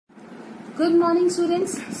Good morning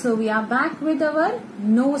students. So we are back with our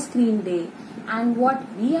No Screen Day, and what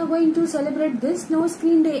we are going to celebrate this No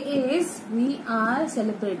Screen Day is we are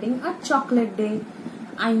celebrating a chocolate day.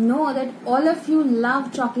 I know that all of you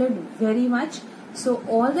love chocolate very much. So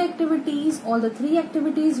all the activities, all the 3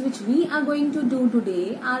 activities which we are going to do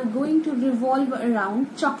today are going to revolve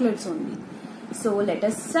around chocolates only. So let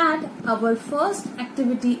us start. Our first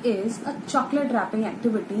activity is a chocolate wrapping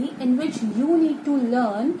activity in which you need to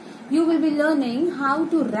learn, you will be learning how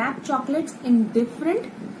to wrap chocolates in different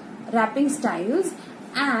wrapping styles,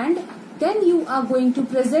 and then you are going to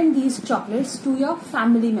present these chocolates to your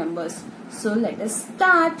family members. So let us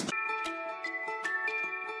start.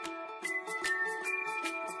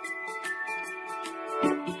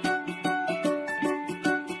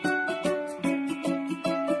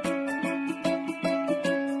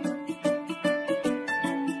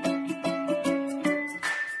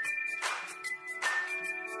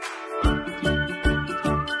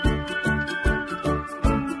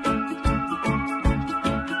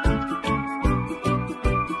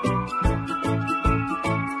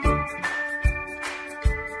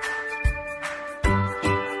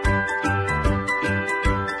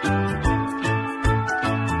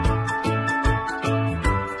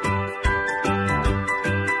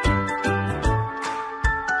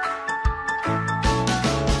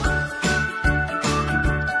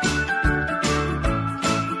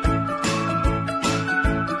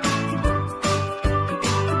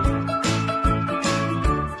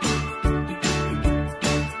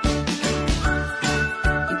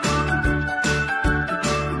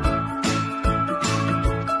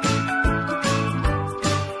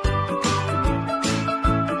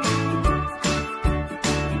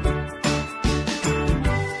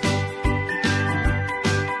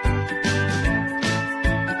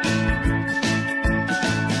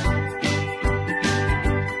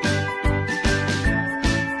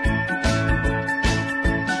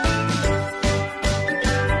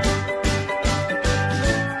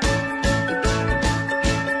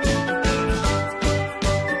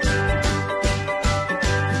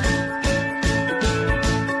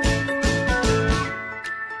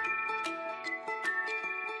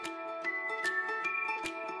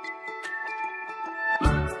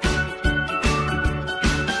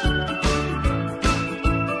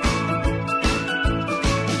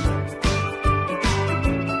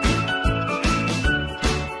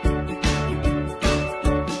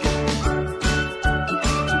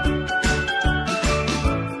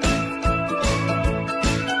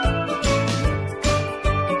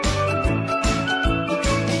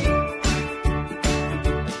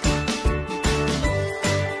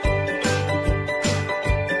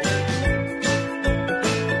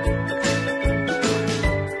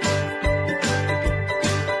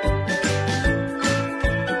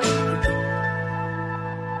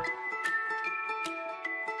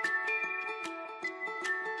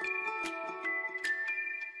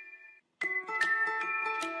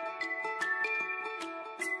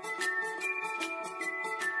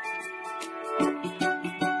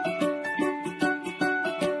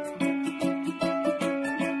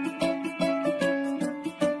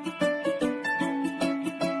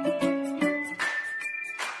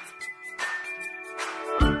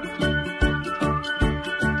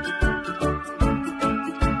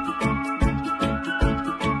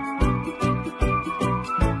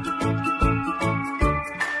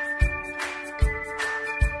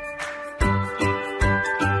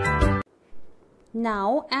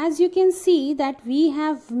 Now as you can see that we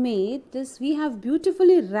have made this, we have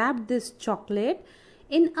beautifully wrapped this chocolate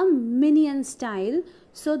in a minion style.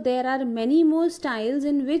 So there are many more styles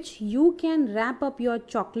in which you can wrap up your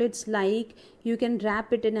chocolates, like you can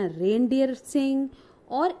wrap it in a reindeer thing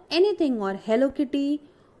or anything, or Hello Kitty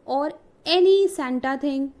or any Santa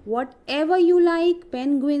thing, whatever you like,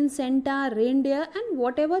 penguin, Santa, reindeer, and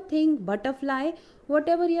whatever thing, butterfly,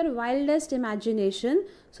 whatever your wildest imagination.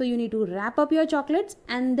 So you need to wrap up your chocolates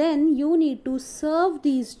and then you need to serve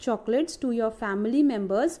these chocolates to your family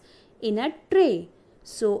members in a tray.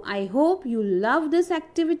 So I hope you love this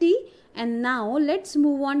activity, and now let's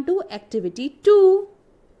move on to activity 2.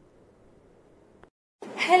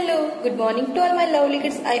 Hello, good morning to all my lovely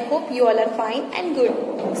kids. I hope you all are fine and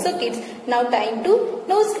good. So kids, now time to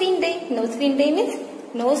No Screen Day. No Screen Day means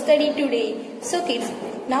no study today. So kids,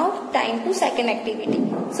 now time to second activity.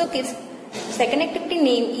 So kids, second activity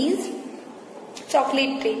name is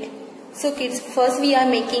chocolate treat. So kids, first we are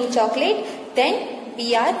making chocolate, then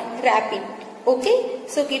we are wrapping. Okay?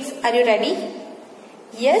 So kids, are you ready?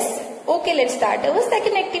 Yes? Okay, let's start our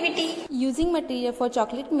second activity. Using material for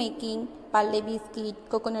chocolate making: parle biscuit,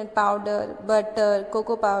 coconut powder, butter,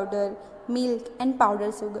 cocoa powder, milk and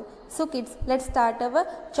powdered sugar. So kids, let's start our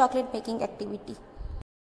chocolate making activity.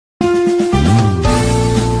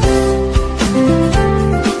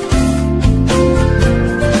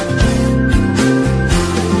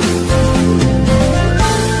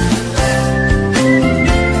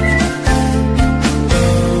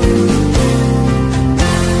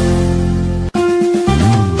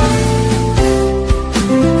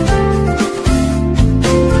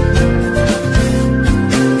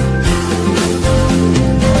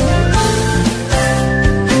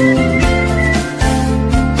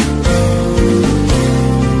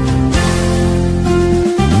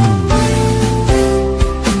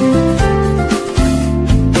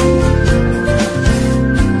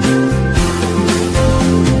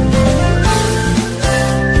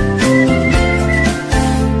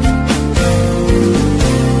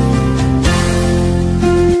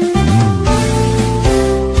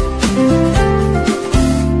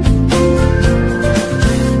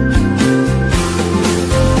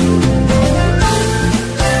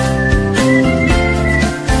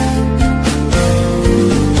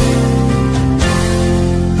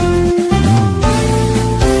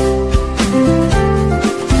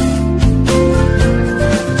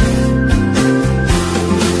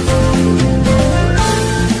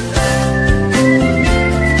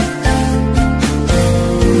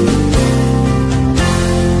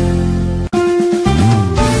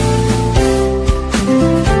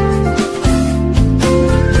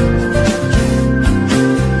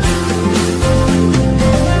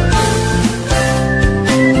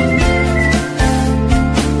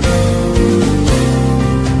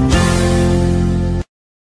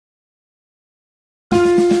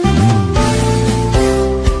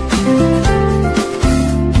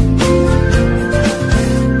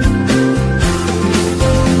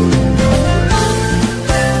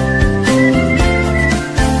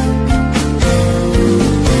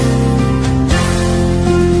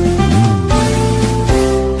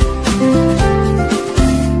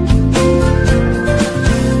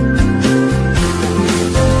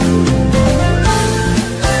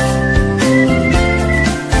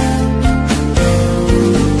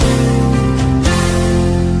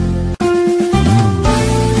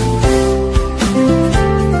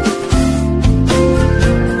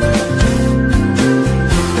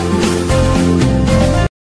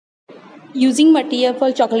 Using material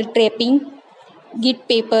for chocolate draping: git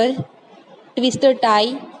paper, twister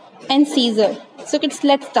tie and scissor. So kids,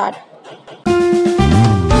 let's start.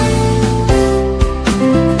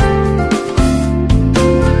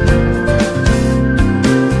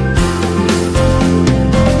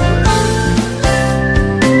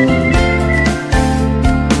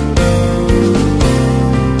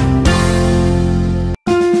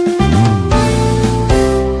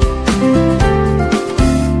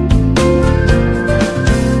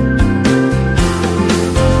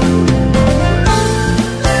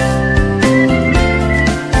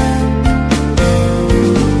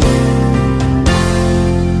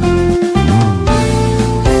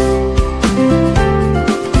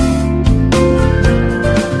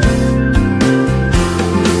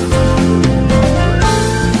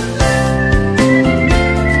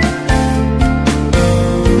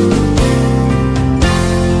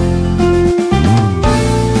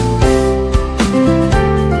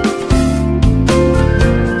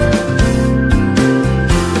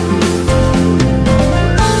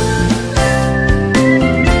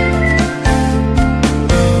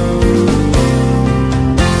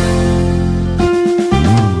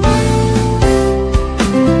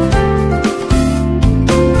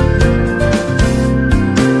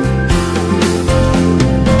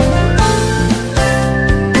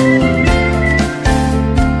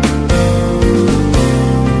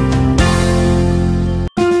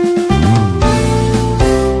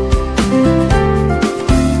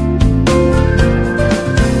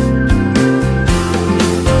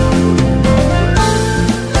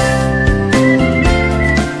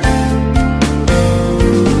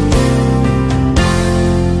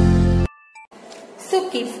 So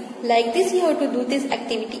kids, like this you have to do this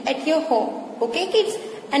activity at your home. Okay kids?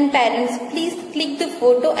 And parents, please click the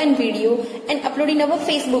photo and video and upload in our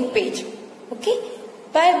Facebook page. Okay?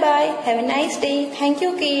 Bye bye. Have a nice day. Thank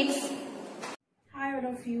you kids. Hi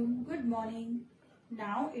all of you. Good morning.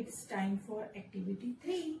 Now it's time for activity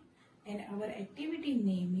 3 and our activity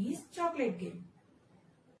name is chocolate game.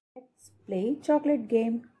 Let's play chocolate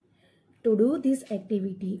game. To do this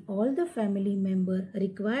activity, all the family members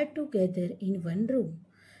required to gather in one room.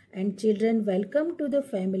 and children welcome to the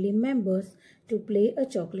family members to play a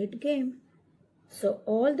chocolate game. So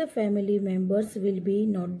all the family members will be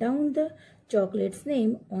note down the chocolate's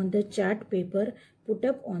name on the chart paper put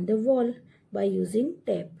up on the wall by using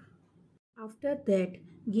tape. After that,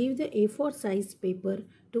 give the A4 size paper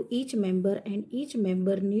to each member and each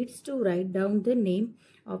member needs to write down the name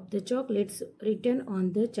of the chocolates written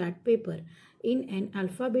on the chart paper in an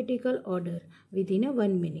alphabetical order within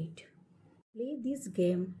 1 minute. Play this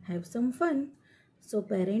game, have some fun. So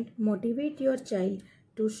parent, motivate your child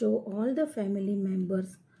to show all the family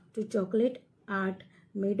members to chocolate art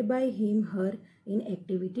made by him/her in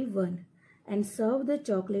activity 1 and serve the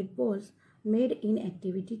chocolate balls made in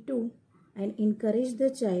activity 2 and encourage the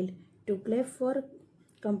child to clap for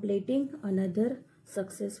completing another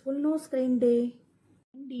successful no screen day.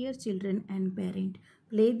 Dear children and parent,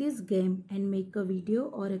 play this game and make a video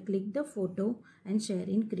or click the photo and share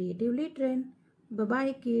in Creatively Trend. Bye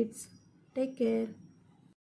bye kids. Take care.